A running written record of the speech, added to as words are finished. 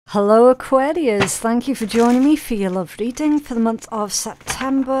Hello Aquarius, thank you for joining me for your love reading for the month of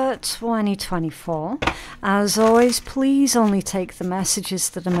September 2024. As always, please only take the messages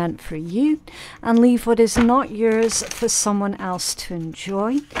that are meant for you and leave what is not yours for someone else to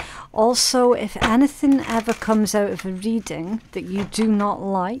enjoy. Also, if anything ever comes out of a reading that you do not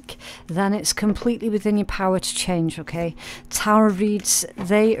like, then it's completely within your power to change, okay? Tarot reads,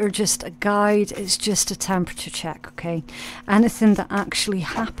 they are just a guide, it's just a temperature check, okay? Anything that actually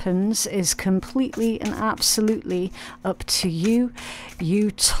happens is completely and absolutely up to you. You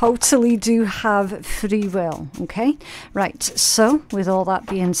totally do have free will, okay? Right, so with all that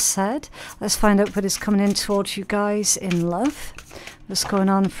being said, let's find out what is coming in towards you guys in love. What's going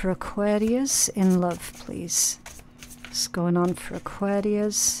on for Aquarius in love, please? What's going on for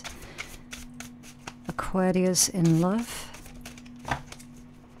Aquarius? Aquarius in love.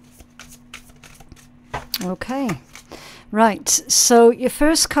 Okay. Right, so your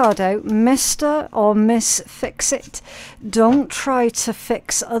first card out, Mr. or Miss Fix-It. Don't try to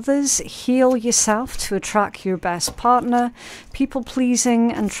fix others, heal yourself to attract your best partner.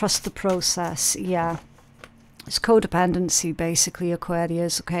 People-pleasing and trust the process, yeah. It's codependency, basically,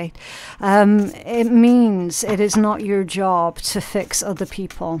 Aquarius, okay? It means it is not your job to fix other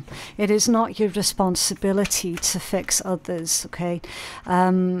people. It is not your responsibility to fix others, okay?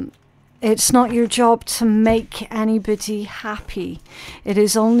 It's not your job to make anybody happy. It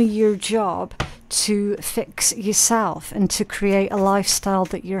is only your job to fix yourself and to create a lifestyle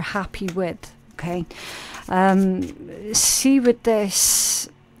that you're happy with, okay? See with this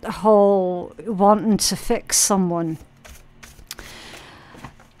whole wanting to fix someone,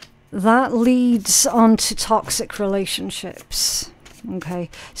 that leads on to toxic relationships, okay?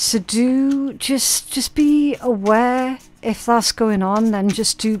 So do just be aware. If that's going on, then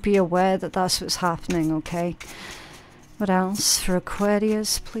just do be aware that that's what's happening, okay? What else for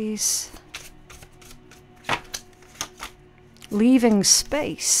Aquarius, please? Leaving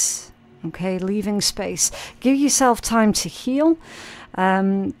space, okay? Leaving space. Give yourself time to heal.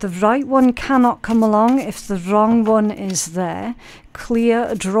 The right one cannot come along if the wrong one is there. Clear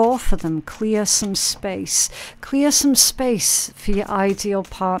a draw for them. Clear some space. Clear some space for your ideal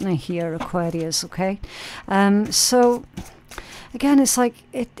partner here, Aquarius, okay? So, again, it's like,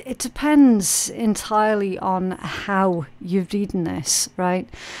 it depends entirely on how you're reading this, right?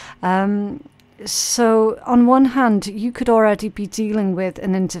 So, on one hand, you could already be dealing with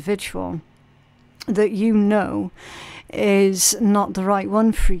an individual that you know is not the right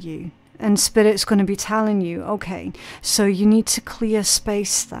one for you, and Spirit's going to be telling you, okay, so you need to clear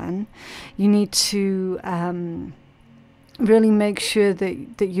space then. You need to really make sure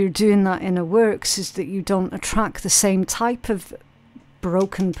that you're doing that inner work so that you don't attract the same type of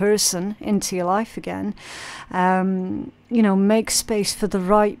broken person into your life again. You know, make space for the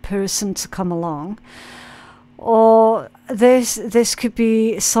right person to come along. Or this could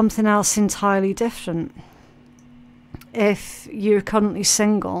be something else entirely different. If you're currently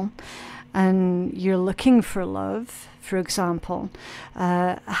single and you're looking for love, for example,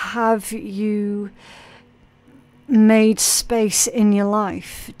 have you made space in your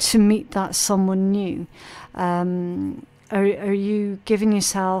life to meet that someone new? Are you giving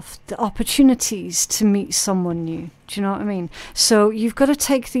yourself the opportunities to meet someone new? Do you know what I mean? So you've got to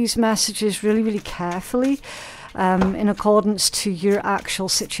take these messages really, really carefully, in accordance to your actual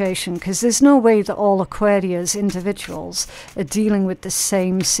situation, because there's no way that all Aquarius individuals are dealing with the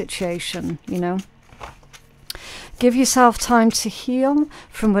same situation, you know. Give yourself time to heal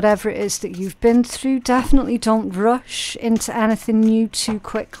from whatever it is that you've been through. Definitely don't rush into anything new too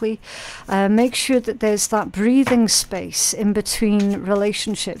quickly. Make sure that there's that breathing space in between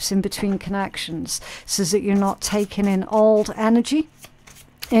relationships, in between connections, so that you're not taking in old energy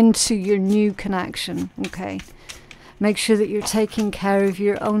into your new connection, okay? Make sure that you're taking care of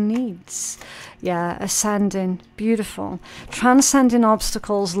your own needs. Yeah, ascending, beautiful. Transcending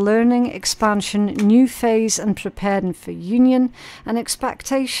obstacles, learning, expansion, new phase and preparing for union and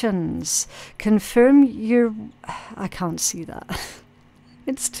expectations. Confirm your... I can't see that.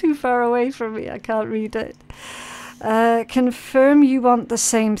 It's too far away from me, I can't read it. Confirm you want the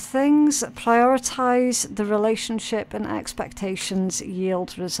same things. Prioritize the relationship and expectations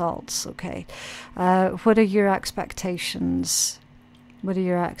yield results. Okay. What are your expectations? What are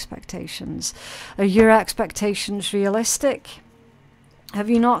your expectations? Are your expectations realistic? Have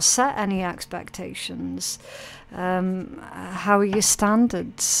you not set any expectations? How are your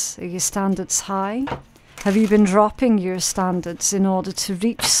standards? Are your standards high? Have you been dropping your standards in order to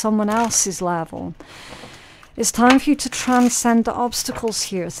reach someone else's level? It's time for you to transcend the obstacles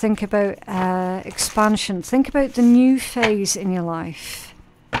here. Think about expansion. Think about the new phase in your life.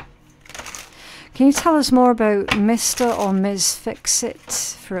 Can you tell us more about Mr. or Ms. Fix-It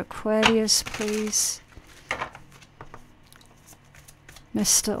for Aquarius, please?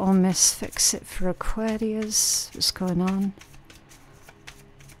 Mr. or Miss Fix-It for Aquarius. What's going on?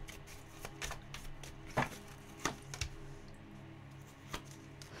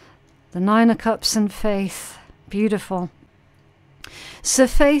 The Nine of Cups and Faith. Beautiful. So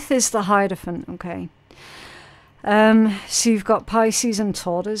Faith is the Hierophant, okay? So you've got Pisces and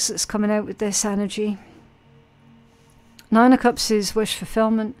Taurus that's coming out with this energy. Nine of Cups is wish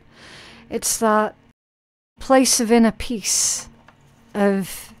fulfillment. It's that place of inner peace,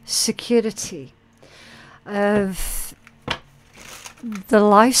 of security, of the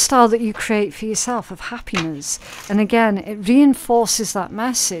lifestyle that you create for yourself, of happiness. And again, it reinforces that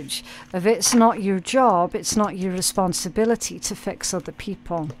message of it's not your job, it's not your responsibility to fix other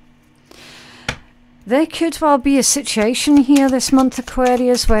people. There could well be a situation here this month,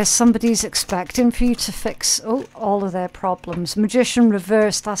 Aquarius, where somebody's expecting for you to fix all of their problems. Magician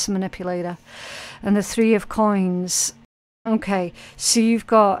reversed, that's a manipulator. And the Three of Coins. Okay, so you've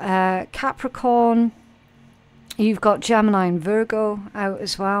got Capricorn, you've got Gemini and Virgo out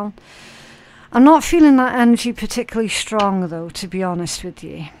as well. I'm not feeling that energy particularly strong, though, to be honest with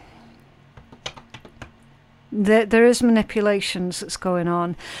you. There is manipulations that's going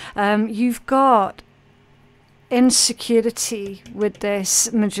on. You've got insecurity with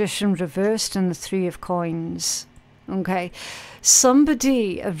this Magician reversed and the Three of Coins. Okay,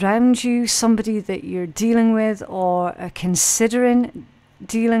 somebody around you, somebody that you're dealing with or are considering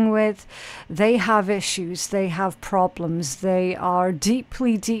dealing with, they have issues, they have problems, they are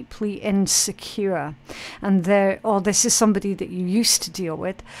deeply, deeply insecure, and this is somebody that you used to deal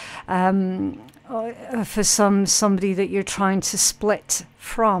with. For somebody that you're trying to split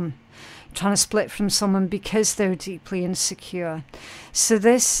from. Trying to split from someone because they're deeply insecure. So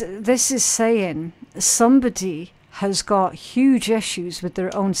this is saying somebody has got huge issues with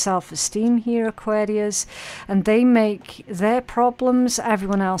their own self-esteem here, Aquarius, and they make their problems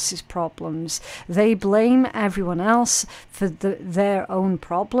everyone else's problems. They blame everyone else for their own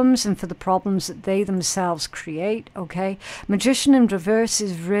problems and for the problems that they themselves create, okay? Magician in reverse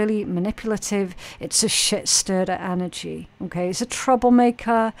is really manipulative. It's a shit-stirrer energy, okay? It's a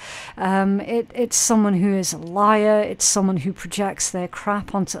troublemaker. It's someone who is a liar. It's someone who projects their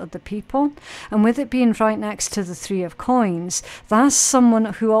crap onto other people. And with it being right next to the Three of Coins, that's someone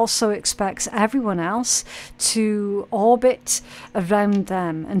who also expects everyone else to orbit around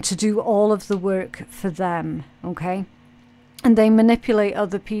them and to do all of the work for them, okay? And they manipulate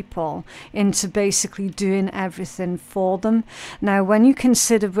other people into basically doing everything for them. Now, when you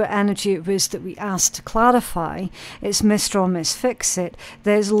consider what energy it was that we asked to clarify, it's Mr. or Miss Fix-It,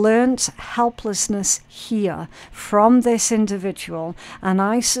 there's learnt helplessness here from this individual. And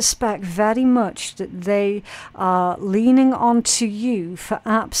I suspect very much that they are leaning onto you for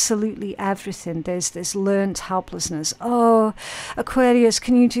absolutely everything. There's this learnt helplessness. Oh, Aquarius,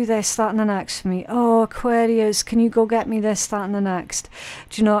 can you do this, that, and the next for me? Oh, Aquarius, can you go get me this, that, and the next?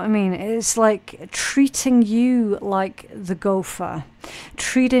 Do you know what I mean? It's like treating you like the gopher,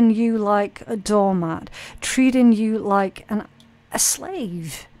 treating you like a doormat, treating you like a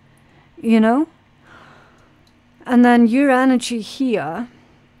slave, you know? And then your energy here,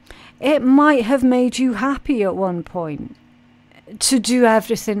 it might have made you happy at one point to do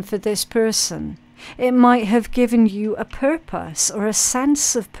everything for this person. It might have given you a purpose or a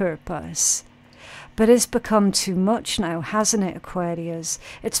sense of purpose. But it's become too much now, hasn't it, Aquarius?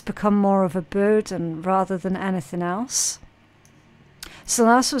 It's become more of a burden rather than anything else. So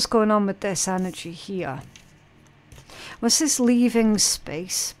that's what's going on with this energy here. What's this leaving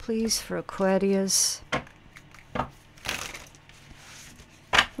space, please, for Aquarius?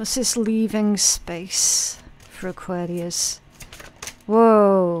 What's this leaving space for Aquarius?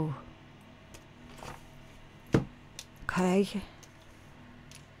 Whoa. Okay.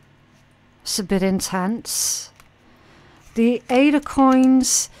 It's a bit intense. The Eight of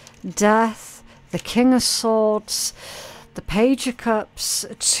Coins, Death, the King of Swords, the Page of Cups,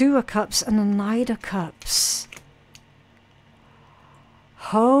 Two of Cups, and the Knight of Cups.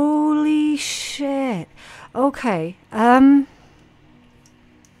 Holy shit. Okay,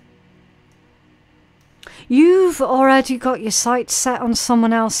 you've already got your sights set on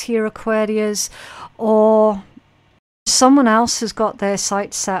someone else here, Aquarius, or someone else has got their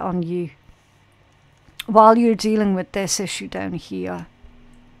sights set on you while you're dealing with this issue down here.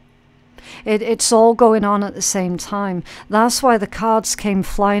 It's all going on at the same time. That's why the cards came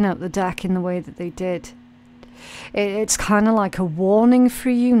flying out the deck in the way that they did. It's kind of like a warning for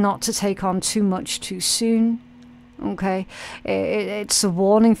you not to take on too much too soon. Okay, it's a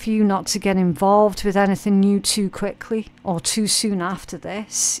warning for you not to get involved with anything new too quickly or too soon after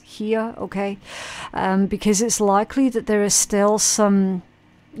this here, okay? Because it's likely that there is still some,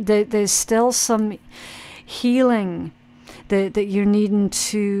 there's still some healing that you're needing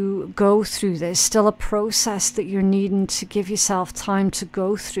to go through. There's still a process that you're needing to give yourself time to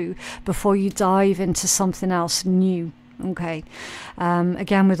go through before you dive into something else new, okay?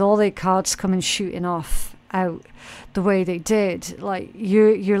 Again, with all the cards coming shooting off out the way they did, like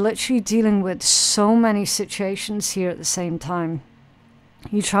you're literally dealing with so many situations here at the same time.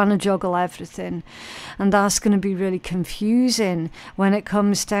 You're trying to juggle everything, and that's going to be really confusing when it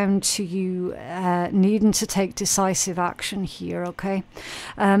comes down to you needing to take decisive action here, okay?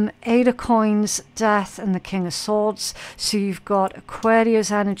 Eight of Coins, Death, and the King of Swords. So you've got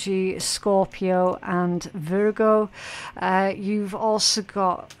Aquarius energy, Scorpio, and Virgo. You've also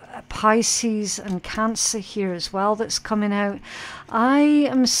got Pisces and Cancer here as well that's coming out. I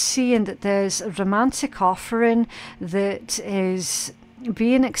am seeing that there's a romantic offering that is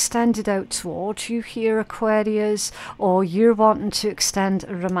being extended out towards you here, Aquarius, or you're wanting to extend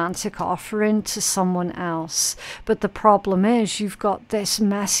a romantic offering to someone else. But the problem is you've got this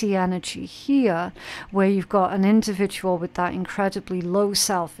messy energy here where you've got an individual with that incredibly low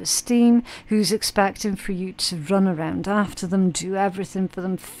self-esteem who's expecting for you to run around after them, do everything for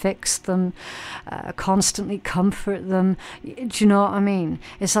them, fix them, constantly comfort them. Do you know what I mean?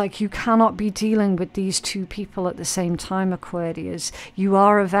 It's like you cannot be dealing with these two people at the same time, Aquarius. You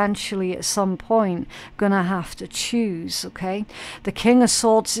are eventually at some point going to have to choose, okay? The King of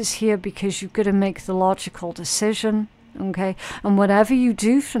Swords is here because you've got to make the logical decision, okay? And whatever you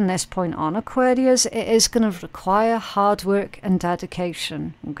do from this point on, Aquarius, it is going to require hard work and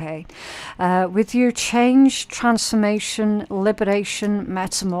dedication, okay? With your change, transformation, liberation,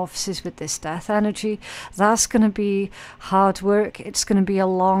 metamorphosis with this death energy, that's going to be hard work. It's going to be a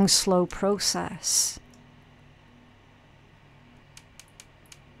long, slow process.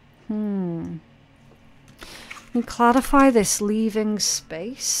 Can you clarify this leaving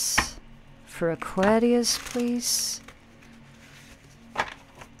space for Aquarius, please?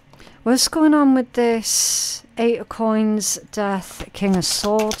 What's going on with this Eight of Coins, Death, King of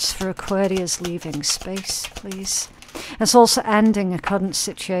Swords for Aquarius leaving space, please? It's also ending a current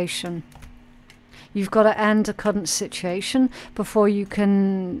situation. You've got to end a current situation before you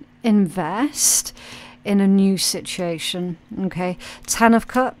can invest in a new situation, okay? 10 of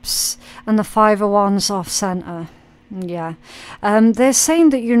Cups and the 5 of Wands off center. Yeah. They're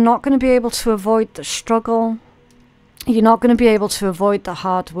saying that you're not going to be able to avoid the struggle. You're not going to be able to avoid the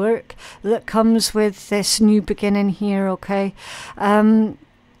hard work that comes with this new beginning here, okay? 10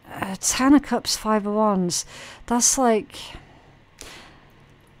 of Cups, 5 of Wands. That's like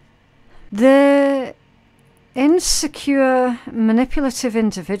the insecure, manipulative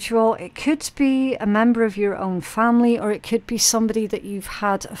individual. It could be a member of your own family, or it could be somebody that you've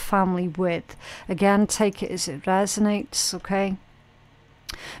had a family with. Again, take it as it resonates, okay?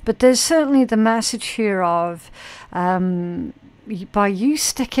 But there's certainly the message here of by you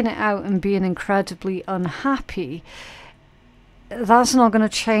sticking it out and being incredibly unhappy, that's not going to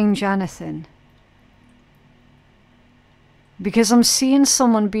change anything. Because I'm seeing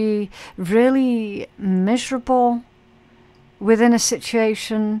someone be really miserable within a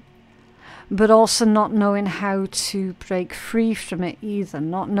situation, but also not knowing how to break free from it either,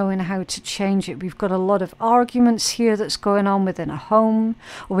 not knowing how to change it. We've got a lot of arguments here that's going on within a home,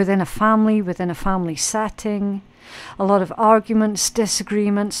 or within a family setting. A lot of arguments,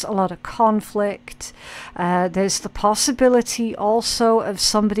 disagreements, a lot of conflict. There's the possibility also of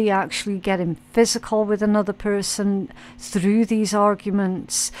somebody actually getting physical with another person through these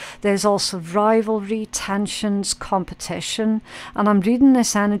arguments. There's also rivalry, tensions, competition. And I'm reading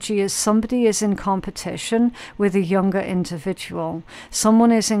this energy as somebody is in competition with a younger individual.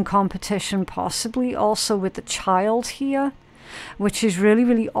 Someone is in competition possibly also with the child here, which is really,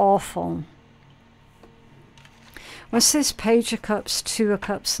 really awful. What's this? Page of Cups, 2 of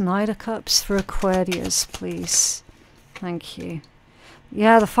Cups, Knight of Cups for Aquarius, please? Thank you.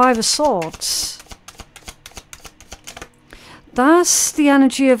 Yeah, the 5 of Swords. That's the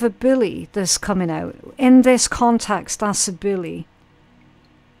energy of a bully that's coming out. In this context, that's a bully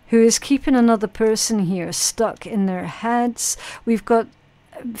who is keeping another person here stuck in their heads. We've got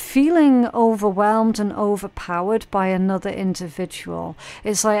feeling overwhelmed and overpowered by another individual.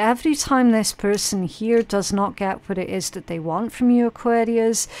 It's like every time this person here does not get what it is that they want from you,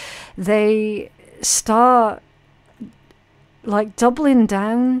 Aquarius, they start like doubling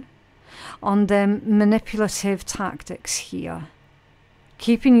down on their manipulative tactics here,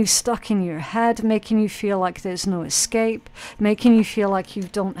 keeping you stuck in your head, making you feel like there's no escape, making you feel like you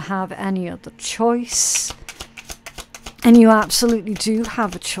don't have any other choice. And you absolutely do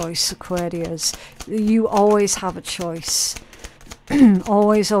have a choice, Aquarius. You always have a choice.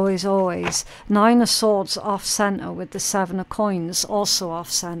 Always, always, always. 9 of Swords off center with the 7 of Coins also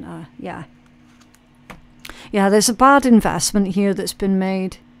off center. Yeah. Yeah, there's a bad investment here that's been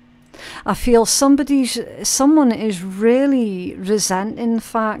made. I feel someone is really resenting the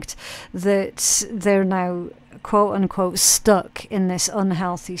fact that they're now, quote unquote, stuck in this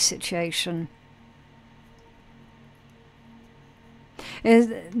unhealthy situation.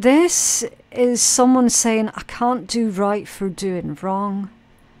 This is someone saying, I can't do right for doing wrong.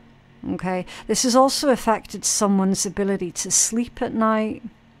 Okay, this has also affected someone's ability to sleep at night.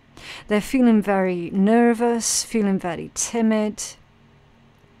 They're feeling very nervous, feeling very timid.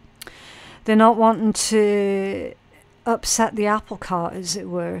 They're not wanting to upset the apple cart, as it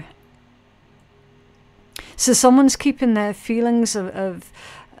were. So someone's keeping their feelings of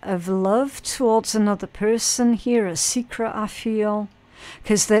love towards another person here a secret, I feel.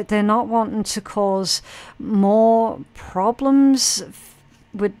 Because they're not wanting to cause more problems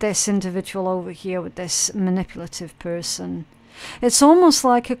with this individual over here, with this manipulative person. It's almost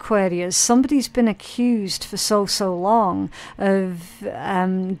like, Aquarius, somebody's been accused for so long of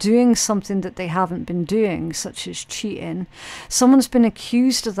doing something that they haven't been doing, such as cheating. Someone's been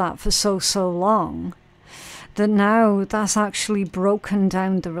accused of that for so long that now that's actually broken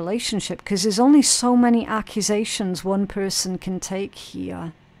down the relationship, because there's only so many accusations one person can take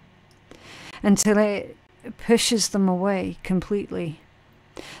here until it pushes them away completely.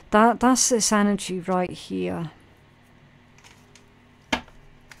 That's this energy right here.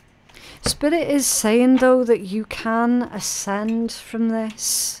 Spirit is saying, though, that you can ascend from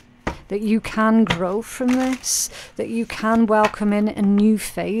this, that you can grow from this, that you can welcome in a new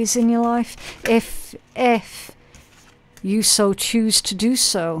phase in your life if you so choose to do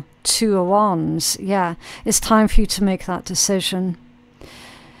so. 2 of Wands, yeah, it's time for you to make that decision.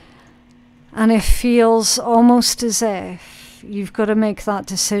 And it feels almost as if you've got to make that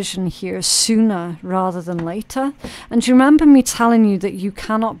decision here sooner rather than later. And do you remember me telling you that you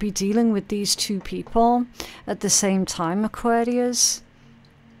cannot be dealing with these 2 people at the same time, Aquarius?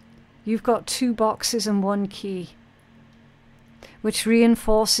 You've got 2 boxes and 1 key, which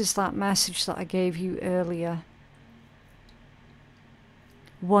reinforces that message that I gave you earlier.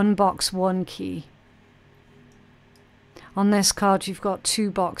 1 box, 1 key. On this card, you've got 2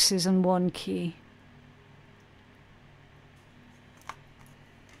 boxes and 1 key.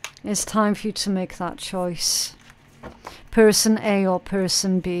 It's time for you to make that choice. Person A or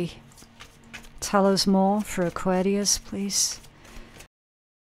person B. Tell us more for Aquarius, please.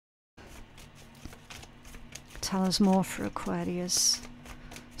 Tell us more for Aquarius.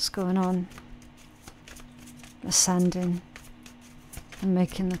 What's going on? Ascending and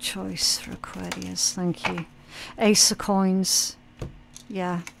making the choice for Aquarius. Thank you. Ace of Coins.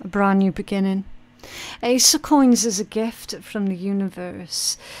 Yeah, a brand new beginning. Ace of Coins is a gift from the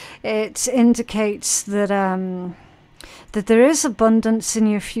universe. It indicates that that there is abundance in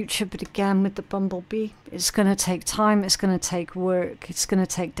your future, but again, with the bumblebee, it's going to take time, it's going to take work, it's going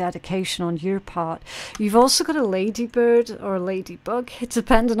to take dedication on your part. You've also got a ladybird or a ladybug,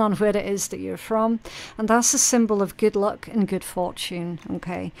 depending on where it is that you're from, and that's a symbol of good luck and good fortune,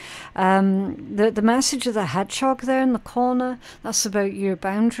 okay? The message of the hedgehog there in the corner, that's about your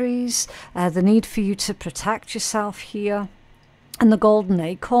boundaries, the need for you to protect yourself here, and the golden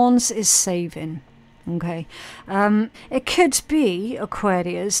acorns is saving. Okay, it could be,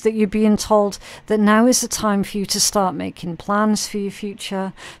 Aquarius, that you're being told that now is the time for you to start making plans for your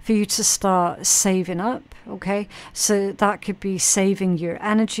future, for you to start saving up, okay? So that could be saving your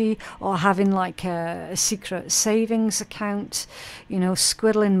energy or having like a secret savings account, you know,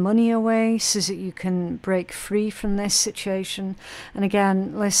 squiddling money away so that you can break free from this situation. And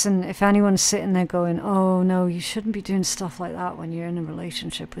again, listen, if anyone's sitting there going, oh no, you shouldn't be doing stuff like that when you're in a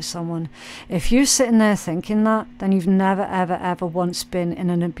relationship with someone. If you're sitting there thinking that, then you've never ever once been in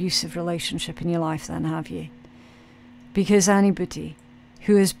an abusive relationship in your life, then, have you? Because anybody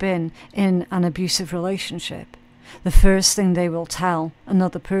who has been in an abusive relationship, the first thing they will tell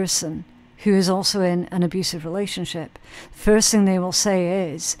another person who is also in an abusive relationship, the first thing they will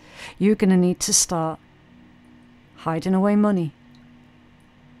say is, you're going to need to start hiding away money,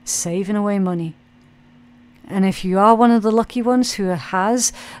 saving away money. And if you are one of the lucky ones who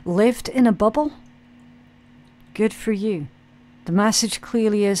has lived in a bubble, good for you. The message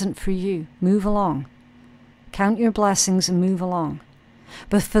clearly isn't for you. Move along. Count your blessings and move along.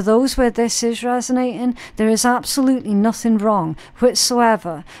 But for those where this is resonating, there is absolutely nothing wrong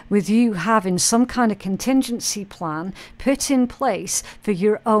whatsoever with you having some kind of contingency plan put in place for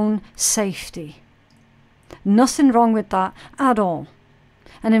your own safety. Nothing wrong with that at all.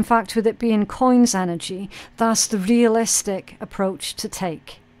 And in fact, with it being coins energy, that's the realistic approach to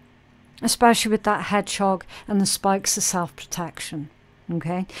take. Especially with that hedgehog and the spikes of self-protection.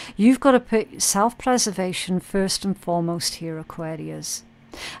 Okay? You've got to put self-preservation first and foremost here, Aquarius.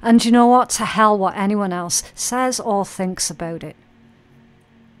 And you know what? To hell what anyone else says or thinks about it.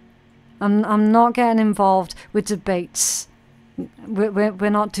 I'm not getting involved with debates. We're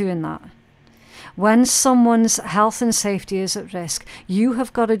not doing that. When someone's health and safety is at risk, you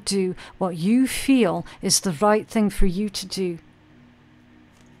have got to do what you feel is the right thing for you to do.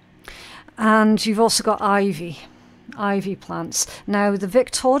 And you've also got ivy plants. Now, the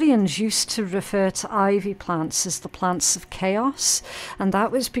Victorians used to refer to ivy plants as the plants of chaos, and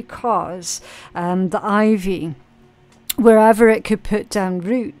that was because the ivy, wherever it could put down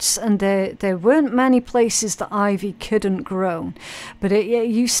roots, and there weren't many places that ivy couldn't grow, but it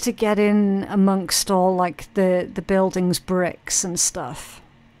used to get in amongst all like the building's bricks and stuff.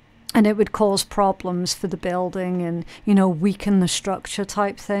 And it would cause problems for the building and, you know, weaken the structure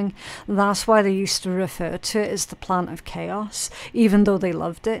type thing. That's why they used to refer to it as the plant of chaos, even though they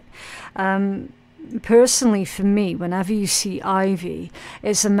loved it. Personally, for me, whenever you see ivy,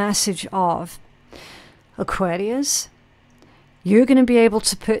 it's a message of Aquarius. You're going to be able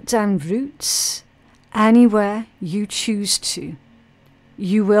to put down roots anywhere you choose to.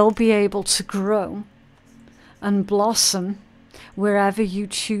 You will be able to grow and blossom wherever you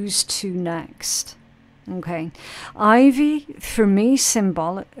choose to next. Okay, ivy for me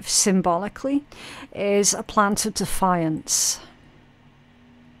symbolically is a plant of defiance.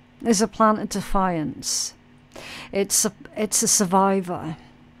 It's a plant of defiance. It's a survivor.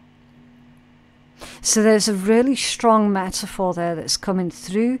 So there's a really strong metaphor there that's coming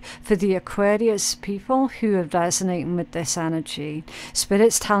through for the Aquarius people who are resonating with this energy.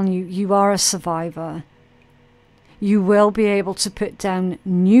 Spirit's telling you, you are a survivor. You will be able to put down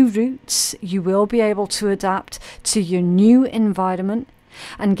new roots. You will be able to adapt to your new environment.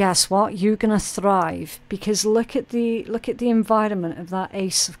 And guess what? You're going to thrive, because look at the environment of that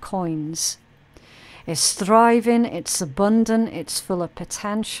Ace of Coins. It's thriving, it's abundant, it's full of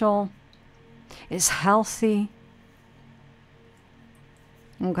potential, it's healthy.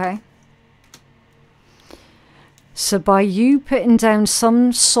 Okay? So by you putting down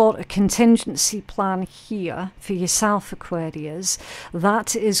some sort of contingency plan here for yourself, Aquarius,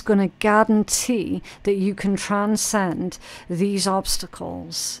 that is going to guarantee that you can transcend these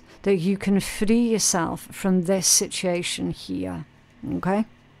obstacles, that you can free yourself from this situation here. Okay?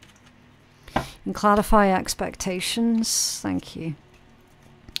 And clarify expectations. Thank you.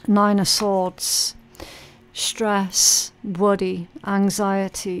 Nine of Swords. Stress, worry,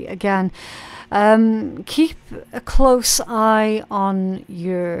 anxiety. Again, keep a close eye on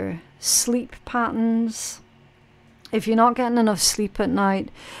your sleep patterns. If you're not getting enough sleep at night,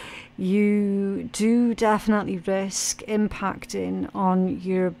 you do definitely risk impacting on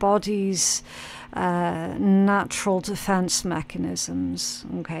your body's natural defense mechanisms.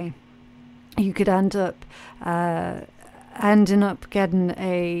 Okay, you could end up ending up getting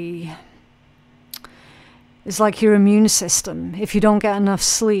a... It's like your immune system. If you don't get enough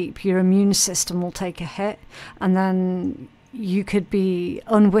sleep, your immune system will take a hit, and then you could be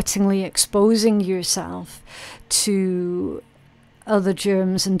unwittingly exposing yourself to other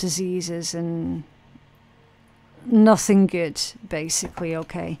germs and diseases, and nothing good, basically.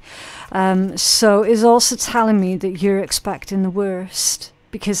 Okay. So it's also telling me that you're expecting the worst,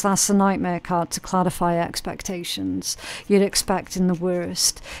 because that's the Nightmare card to clarify expectations. You're expecting the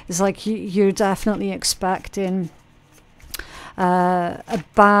worst. It's like you're definitely expecting a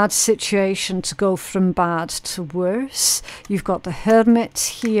bad situation to go from bad to worse. You've got the Hermit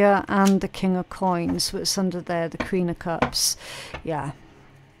here and the King of Coins. What's under there? The Queen of Cups. Yeah.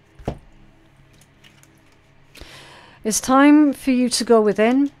 It's time for you to go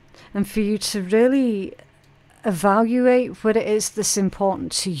within and for you to really evaluate what it is that's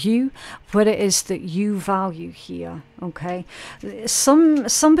important to you, what it is that you value here. Okay,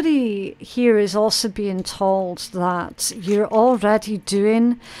 somebody here is also being told that you're already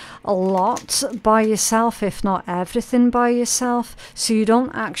doing a lot by yourself, if not everything by yourself, so you don't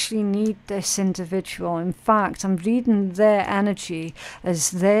actually need this individual. In fact, I'm reading their energy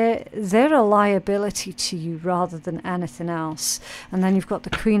as they're a liability to you rather than anything else. And then you've got the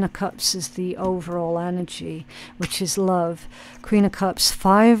Queen of Cups as the overall energy, which is love. Queen of Cups,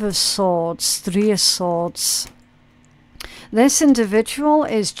 Five of Swords, Three of Swords. This individual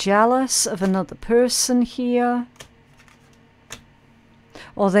is jealous of another person here.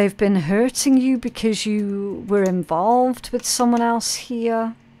 Or they've been hurting you because you were involved with someone else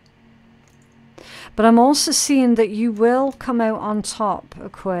here. But I'm also seeing that you will come out on top,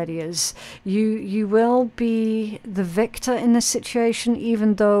 Aquarius. You will be the victor in this situation,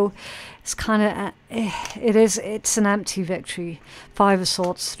 even though it's kind of, it's an empty victory. 5 of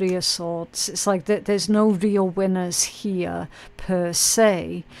Swords, 3 of Swords. It's like that there's no real winners here, per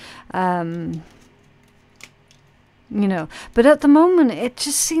se. You know, but at the moment, it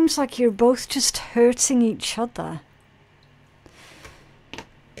just seems like you're both just hurting each other.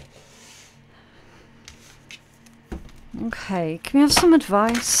 Okay, can we have some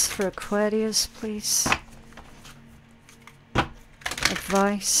advice for Aquarius, please?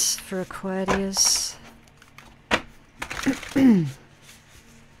 Advice for Aquarius.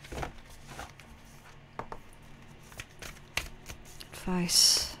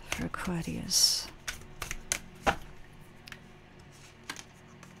 Advice for Aquarius.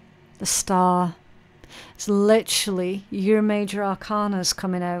 The Star. It's literally your major arcanas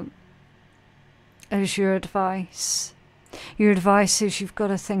coming out as your advice. Your advice is you've got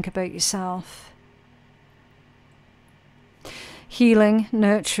to think about yourself. Healing,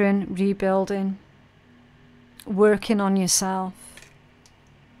 nurturing, rebuilding, working on yourself.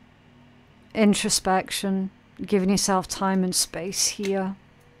 Introspection, giving yourself time and space here.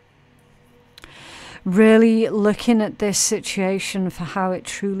 Really looking at this situation for how it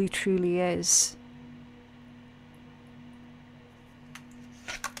truly, truly is.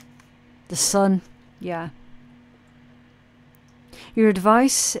 The Sun, yeah. Your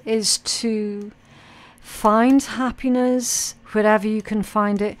advice is to find happiness wherever you can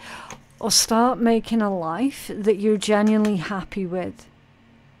find it, or start making a life that you're genuinely happy with.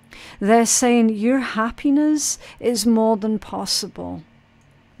 They're saying your happiness is more than possible.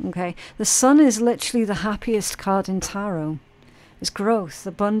 Okay, the Sun is literally the happiest card in tarot. It's growth,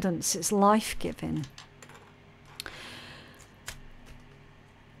 abundance, it's life-giving.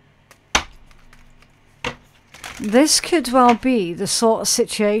 This could well be the sort of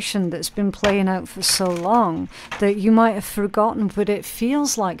situation that's been playing out for so long that you might have forgotten what it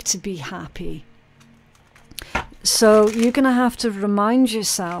feels like to be happy. So you're going to have to remind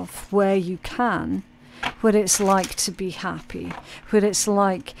yourself where you can what it's like to be happy, what it's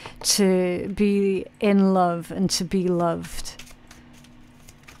like to be in love and to be loved.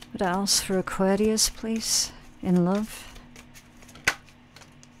 What else for Aquarius, please? In love.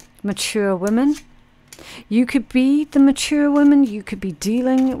 Mature women. You could be the mature woman, you could be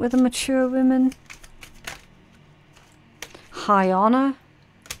dealing with a mature woman. High honor.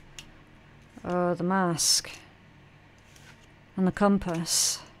 Oh, the mask. And the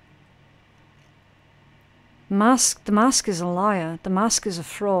compass. The mask is a liar. The mask is a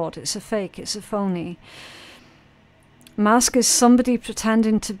fraud. It's a fake. It's a phony. Mask is somebody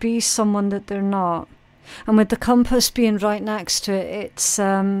pretending to be someone that they're not. And with the compass being right next to it, it's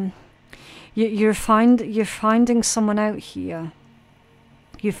you're finding someone out here.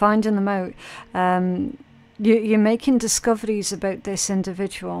 You're finding them out. You're making discoveries about this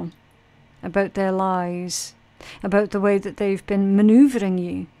individual, about their lies, about the way that they've been maneuvering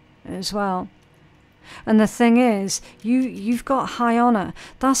you as well. And the thing is, you've got high honor.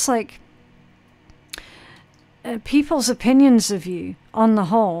 That's like people's opinions of you on the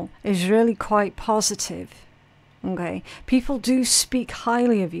whole is really quite positive. Okay, people do speak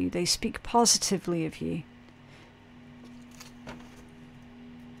highly of you. They speak positively of you.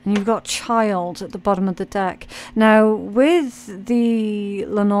 And you've got child at the bottom of the deck. Now, with the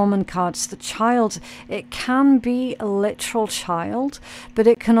Lenormand cards, the child, it can be a literal child, but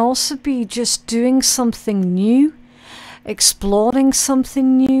it can also be just doing something new, exploring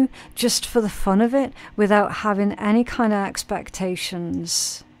something new, just for the fun of it, without having any kind of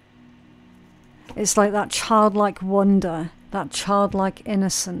expectations. It's like that childlike wonder, that childlike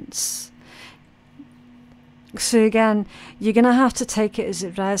innocence. So again, you're going to have to take it as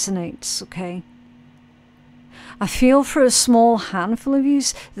it resonates, okay? I feel for a small handful of you,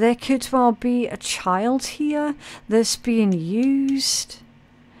 there could well be a child here that's being used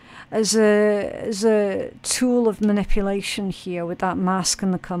as a tool of manipulation here with that mask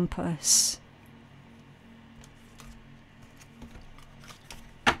and the compass.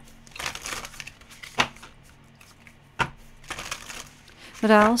 What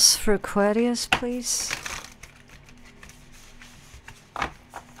else for Aquarius, please?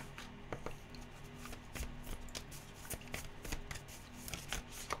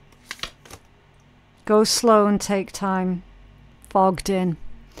 Go slow and take time. Fogged in.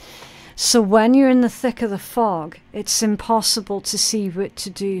 So when you're in the thick of the fog, it's impossible to see what to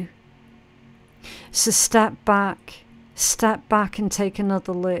do. So step back and take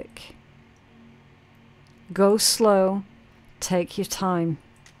another look. Go slow, take your time.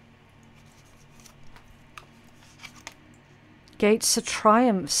 Gates of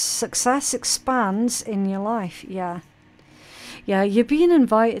triumph. Success expands in your life. Yeah, you're being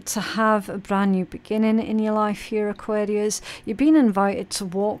invited to have a brand new beginning in your life here, Aquarius. You're being invited to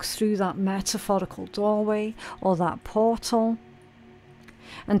walk through that metaphorical doorway or that portal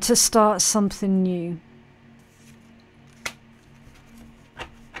and to start something new.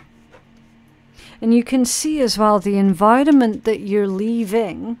 And you can see as well the environment that you're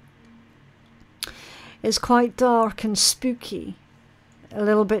leaving is quite dark and spooky, a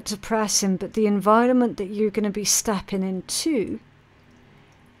little bit depressing, but the environment that you're going to be stepping into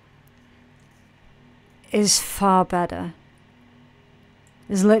is far better.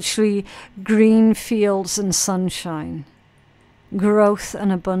 There's literally green fields and sunshine, growth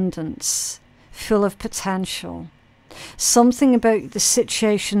and abundance, full of potential. Something about the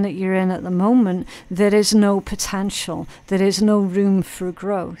situation that you're in at the moment, there is no potential, there is no room for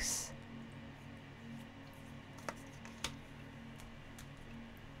growth.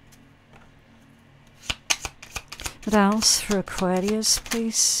 What else for Aquarius,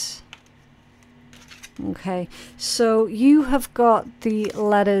 please? Okay, so you have got the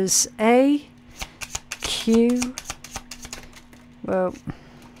letters A, Q, well,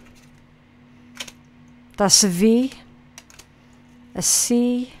 that's a V, a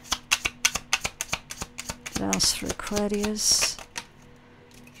C. What else for Aquarius?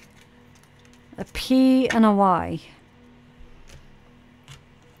 A P and a Y.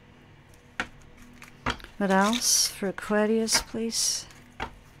 What else for Aquarius, please?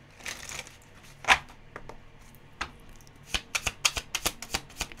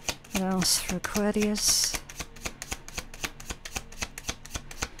 What else for Aquarius?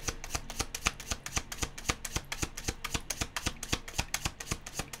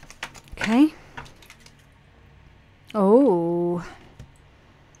 Okay. Oh.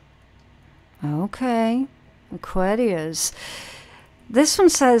 Okay. Aquarius. This one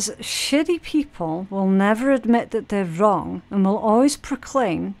says, shitty people will never admit that they're wrong and will always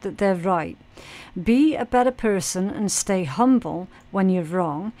proclaim that they're right. Be a better person and stay humble when you're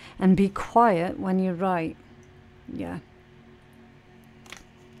wrong and be quiet when you're right. Yeah.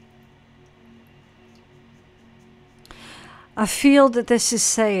 I feel that this is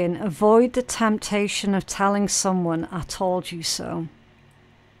saying, avoid the temptation of telling someone, I told you so.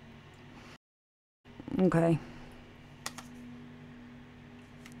 Okay.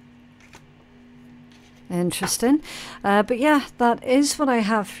 Interesting. But yeah, that is what I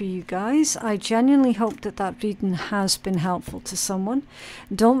have for you guys. I genuinely hope that that reading has been helpful to someone.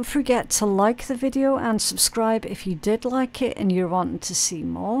 Don't forget to like the video and subscribe if you did like it and you're wanting to see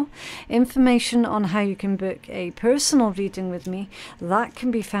more. Information on how you can book a personal reading with me, that can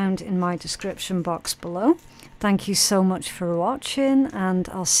be found in my description box below. Thank you so much for watching, and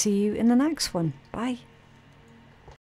I'll see you in the next one. Bye.